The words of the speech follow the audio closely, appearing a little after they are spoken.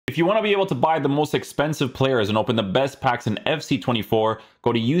If you want to be able to buy the most expensive players and open the best packs in FC24,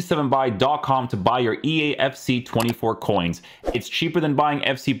 go to u7buy.com to buy your EA FC24 coins. It's cheaper than buying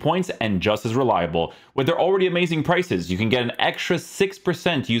FC points and just as reliable. With their already amazing prices, you can get an extra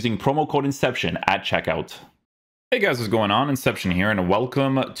 6% using promo code Inception at checkout. Hey guys, what's going on? Inception here, and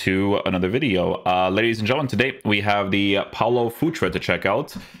welcome to another video. Ladies and gentlemen, today we have the PAULO FUTRE to check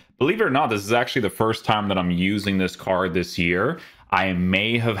out. Believe it or not, this is actually the first time that I'm using this card this year. I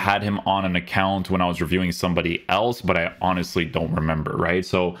may have had him on an account when I was reviewing somebody else, but I honestly don't remember, right?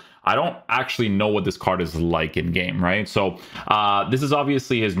 So I don't actually know what this card is like in game, right? So this is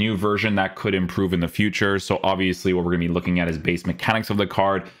obviously his new version that could improve in the future. So obviously what we're gonna be looking at is base mechanics of the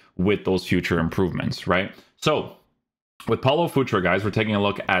card with those future improvements, right? So with PAULO FUTRE, guys, we're taking a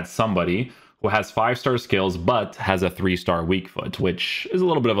look at somebody who has 5-star skills, but has a 3-star weak foot, which is a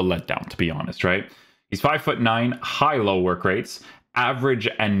little bit of a letdown, to be honest, right? He's 5'9", high-low work rates, average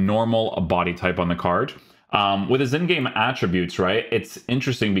and normal body type on the card. With his in-game attributes, right, it's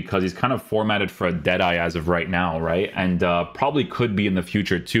interesting because he's kind of formatted for a Deadeye as of right now, right? And probably could be in the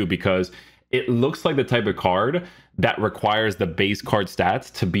future too, because it looks like the type of card that requires the base card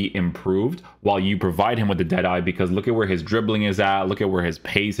stats to be improved while you provide him with the Deadeye, because look at where his dribbling is at, look at where his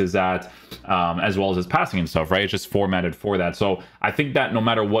pace is at, as well as his passing and stuff, right? It's just formatted for that. So I think that no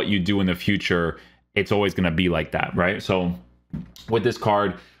matter what you do in the future, it's always going to be like that, right? So with this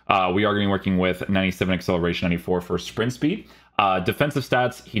card, we are going to be working with 97 acceleration, 94 for sprint speed. Defensive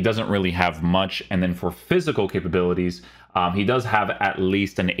stats, he doesn't really have much. And then for physical capabilities, he does have at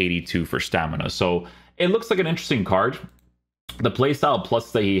least an 82 for stamina. So it looks like an interesting card. The playstyle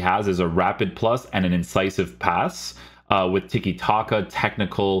plus that he has is a rapid plus and an incisive pass with tiki-taka,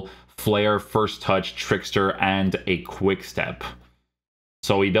 technical, flair, first touch, trickster, and a quick step.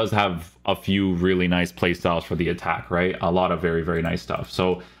 So he does have a few really nice playstyles for the attack, right? A lot of very, very nice stuff.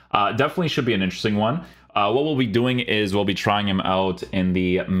 So definitely should be an interesting one. What we'll be doing is we'll be trying him out in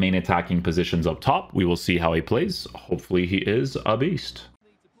the main attacking positions up top. We will see how he plays. Hopefully he is a beast.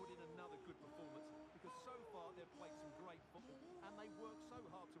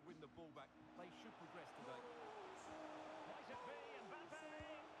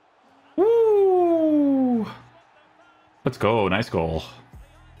 Woo! Let's go. Nice goal.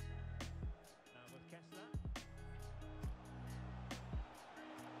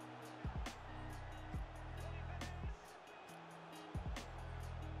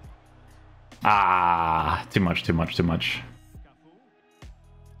 Ah, too much, too much, too much.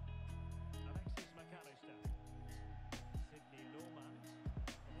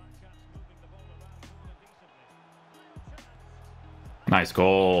 Nice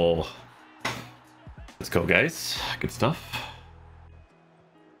goal. Let's go, guys. Good stuff.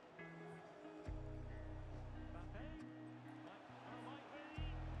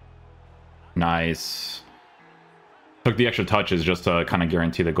 Nice. Took the extra touches just to kind of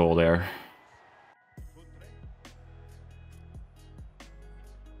guarantee the goal there.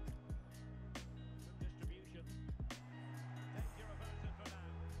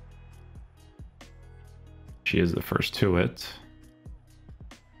 She is the first to it.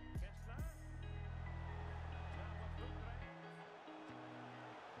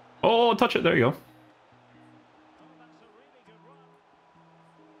 Oh, touch it. There you go.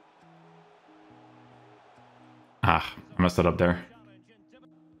 Ah, I messed that up there.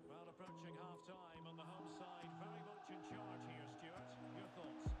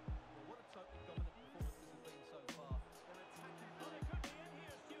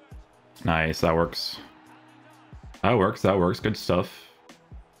 Nice, that works. That works, that works. Good stuff.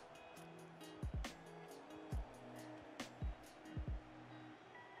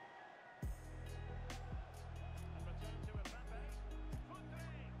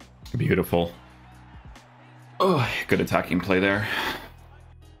 Beautiful. Oh, good attacking play there.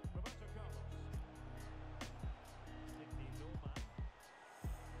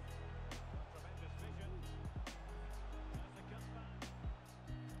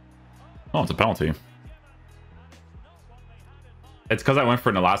 Oh, it's a penalty. It's because I went for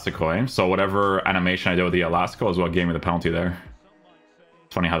an Elastico, so whatever animation I did with the Elastico is what gave me the penalty there.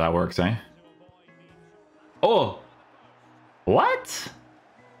 It's funny how that works, eh? Oh! What?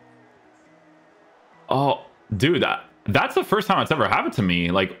 Oh, dude, that's the first time it's ever happened to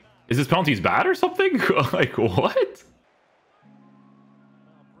me. Like, is this penalty's bad or something? Like, what?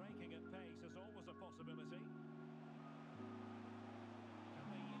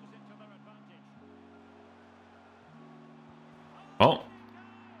 Well,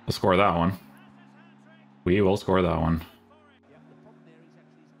 we'll score that one. We will score that one.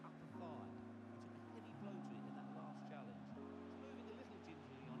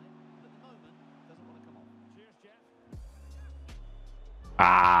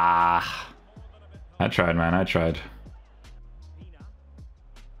 Ah, I tried, man. I tried.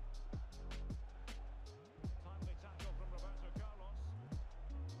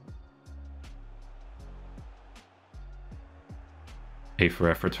 Pay for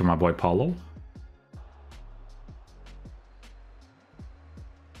effort for my boy Paulo.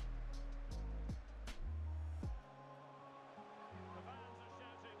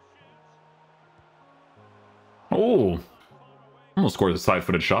 Oh, almost scored a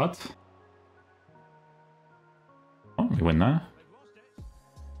side-footed shot. Oh, we win that.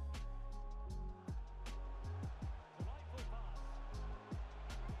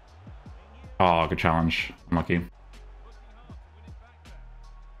 Oh, good challenge. Unlucky.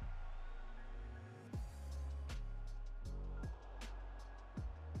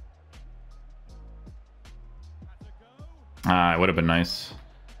 Ah, it would have been nice.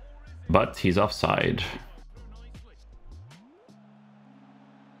 But he's offside.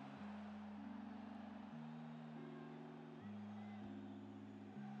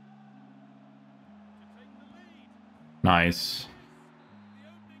 Nice.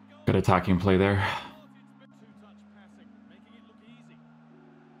 Good attacking play there.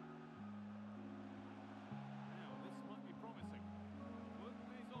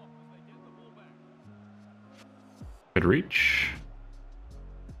 Good reach.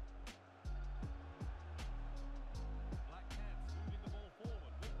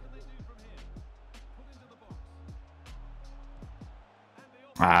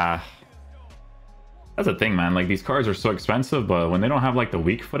 Ah. That's the thing, man. Like, these cards are so expensive, but when they don't have, like, the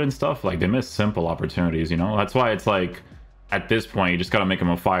weak foot and stuff, like, they miss simple opportunities, you know? That's why it's like, at this point, you just gotta make them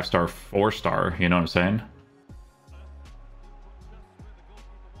a 5-star, 4-star, you know what I'm saying?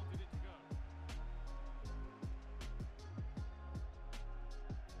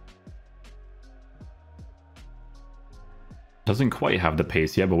 Doesn't quite have the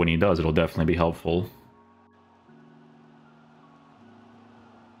pace yet, but when he does, it'll definitely be helpful.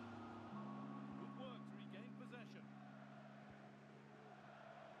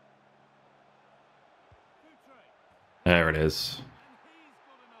 There it is.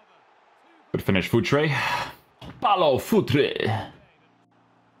 Good finish, FUTRE. PAULO, FUTRE.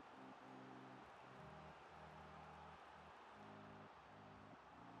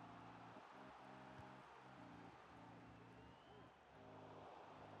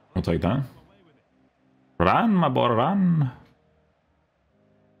 I'll take that. Run, my boy, run.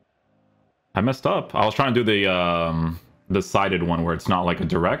 I messed up. I was trying to do the sided one where it's not like a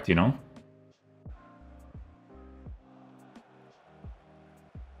direct, you know?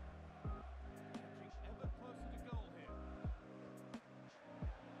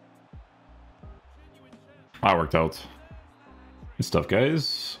 That worked out. Good stuff,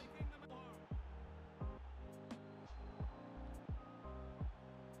 guys.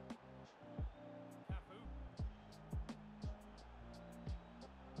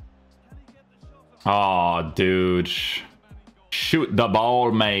 Oh, dude. Shoot the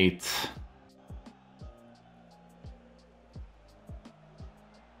ball, mate.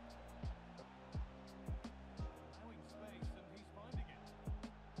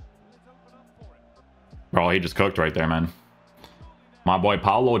 Bro, he just cooked right there, man. My boy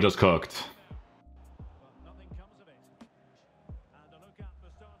Paulo just cooked.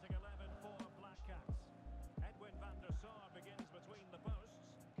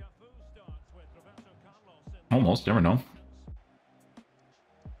 Almost, never know.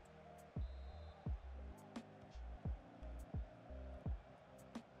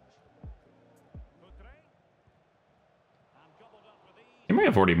 He may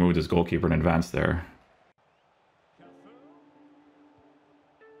have already moved his goalkeeper in advance there.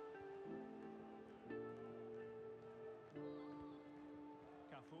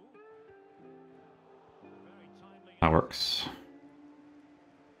 That works.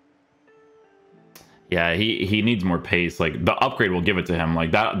 Yeah, he needs more pace. Like, the upgrade will give it to him.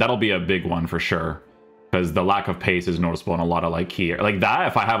 Like, that'll be a big one for sure. Because the lack of pace is noticeable in a lot of, like, key... Like, that,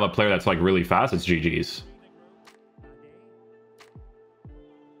 if I have a player that's, like, really fast, it's GG's.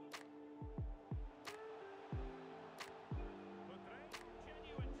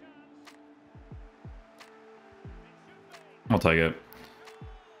 I'll take it.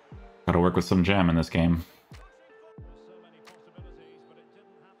 Gotta work with some jam in this game.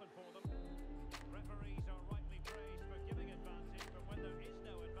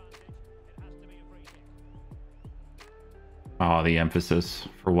 Oh, the emphasis.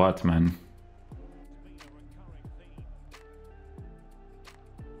 For what, man?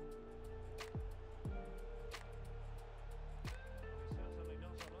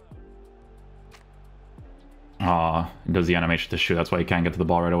 It does the animation to shoot. That's why he can't get to the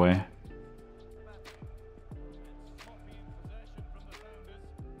ball right away.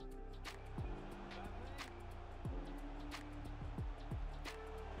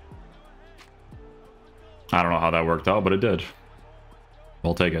 I don't know how that worked out, but it did.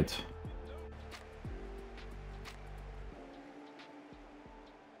 We'll take it.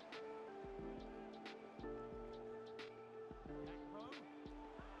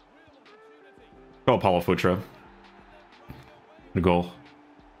 Go Paulo FUTRE. The goal.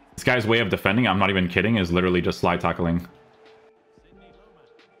 This guy's way of defending, I'm not even kidding, is literally just slide tackling.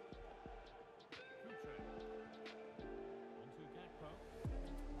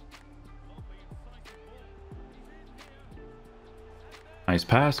 Nice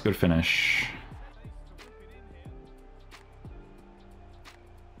pass, good finish.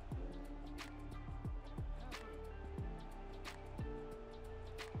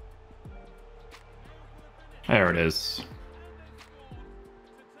 There it is.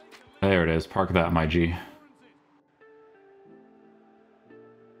 There it is. Park that, my G.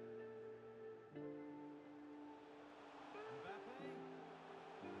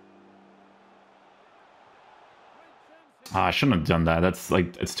 I shouldn't have done that. That's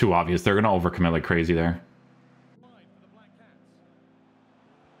like, it's too obvious. They're going to overcommit like crazy there.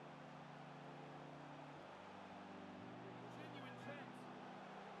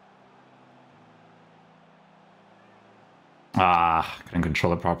 Couldn't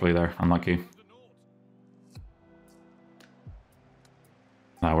control it properly there. Unlucky.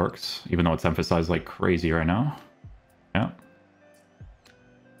 That works, even though it's emphasized like crazy right now. Yeah.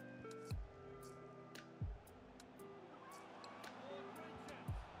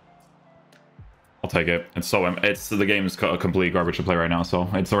 I'll take it. It's the game is completely garbage to play right now, so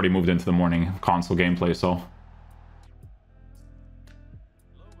it's already moved into the morning console gameplay, so.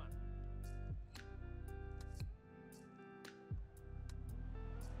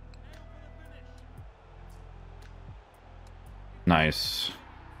 Nice.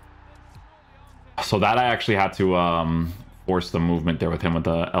 So that I actually had to force the movement there with him with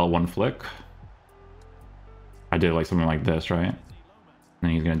the L1 flick. I did like something like this, right? And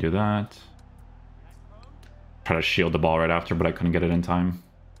then he's gonna do that. Try to shield the ball right after, but I couldn't get it in time.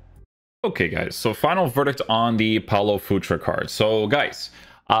 Okay, guys, so final verdict on the Paulo FUTRE card. So, guys,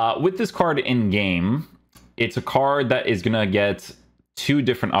 with this card in-game, it's a card that is gonna get 2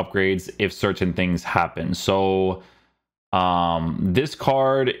 different upgrades if certain things happen. So, this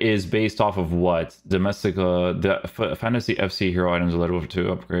card is based off of what? Domestic, the Fantasy FC hero items are over 2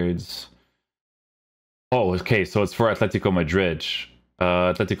 upgrades. Oh, okay, so it's for Atletico Madrid.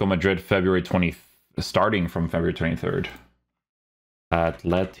 Atletico Madrid, February 20th, starting from February 23rd.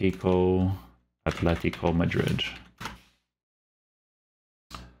 Atletico Madrid.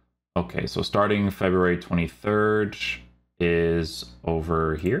 Okay, so starting February 23rd is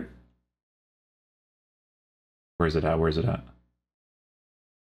over here. Where is it at? Where is it at?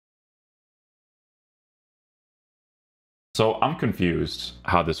 So I'm confused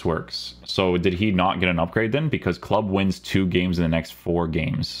how this works. So did he not get an upgrade then? Because club wins 2 games in the next 4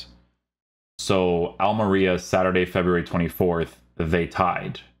 games. So Almeria, Saturday, February 24th, they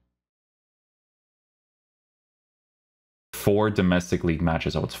tied. 4 domestic league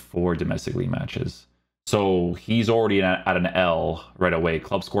matches. Oh, it's 4 domestic league matches. So he's already at an L right away.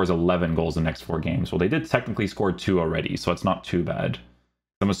 Club scores 11 goals in the next 4 games. Well, they did technically score 2 already, so it's not too bad.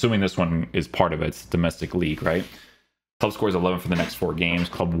 I'm assuming this one is part of it. It's domestic league, right? Club scores 11 for the next 4 games.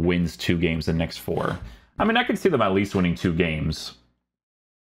 Club wins 2 games in the next 4. I mean, I could see them at least winning 2 games.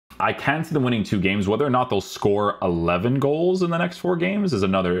 I can see them winning 2 games. Whether or not they'll score 11 goals in the next 4 games is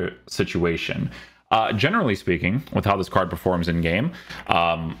another situation. Generally speaking, with how this card performs in-game,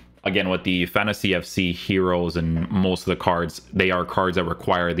 again, with the Fantasy FC heroes and most of the cards, they are cards that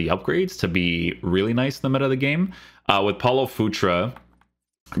require the upgrades to be really nice in the meta of the game. With Paulo FUTRE,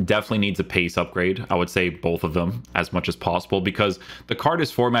 definitely needs a pace upgrade. I would say both of them as much as possible because the card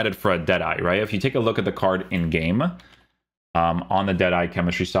is formatted for a Deadeye, right? If you take a look at the card in-game, on the Deadeye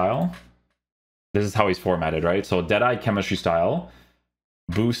chemistry style, this is how he's formatted, right? So Deadeye chemistry style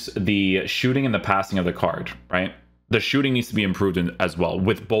boosts the shooting and the passing of the card, right? The shooting needs to be improved as well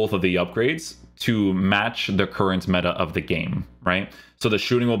with both of the upgrades to match the current meta of the game, right? So the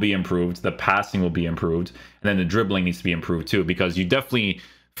shooting will be improved, the passing will be improved, and then the dribbling needs to be improved too, because you definitely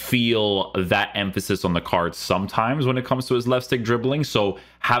feel that emphasis on the card sometimes when it comes to his left stick dribbling. So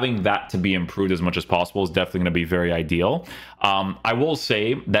having that to be improved as much as possible is definitely going to be very ideal. I will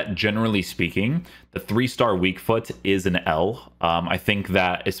say that generally speaking, the 3-star weak foot is an L. I think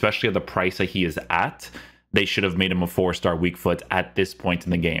that especially at the price that he is at, they should have made him a 4-star weak foot at this point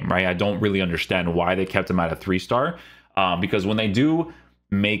in the game, right? I don't really understand why they kept him at a 3-star, because when they do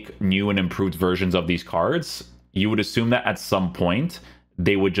make new and improved versions of these cards, you would assume that at some point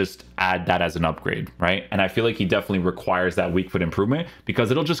they would just add that as an upgrade, right? And I feel like he definitely requires that weak foot improvement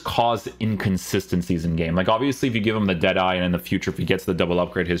because it'll just cause inconsistencies in game. Like, obviously, if you give him the dead eye and in the future, if he gets the double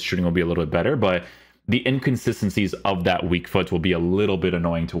upgrade, his shooting will be a little bit better, but the inconsistencies of that weak foot will be a little bit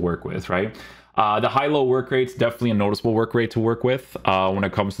annoying to work with, right? The high-low work rate's definitely a noticeable work rate to work with when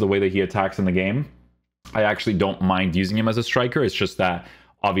it comes to the way that he attacks in the game. I actually don't mind using him as a striker. It's just that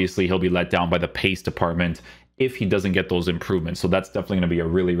obviously he'll be let down by the pace department if he doesn't get those improvements. So that's definitely going to be a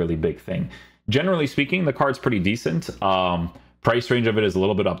really, really big thing. Generally speaking, the card's pretty decent. Price range of it is a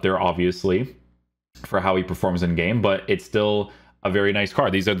little bit up there, obviously, for how he performs in game, but it's still a very nice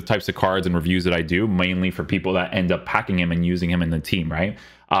card. These are the types of cards and reviews that I do, mainly for people that end up packing him and using him in the team, right?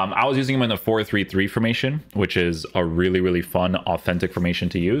 I was using him in the 4-3-3 formation, which is a really, really fun, authentic formation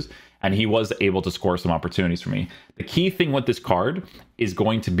to use, and he was able to score some opportunities for me. The key thing with this card is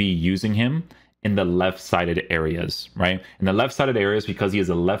going to be using him in the left-sided areas, right? In the left-sided areas, because he is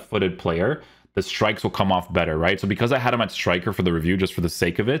a left-footed player, the strikes will come off better, right? So because I had him at striker for the review, just for the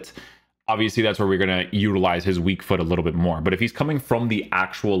sake of it, obviously that's where we're going to utilize his weak foot a little bit more. But if he's coming from the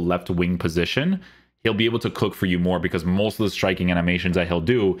actual left wing position, he'll be able to cook for you more because most of the striking animations that he'll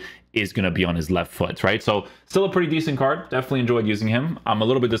do is going to be on his left foot, right? So still a pretty decent card. Definitely enjoyed using him. I'm a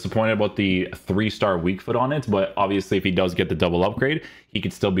little bit disappointed about the 3-star weak foot on it, but obviously if he does get the double upgrade, he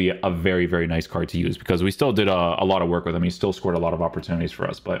could still be a very, very nice card to use because we still did a lot of work with him. He still scored a lot of opportunities for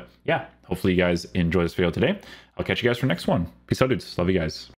us. But yeah, hopefully you guys enjoy this video today. I'll catch you guys for the next one. Peace out, dudes. Love you guys.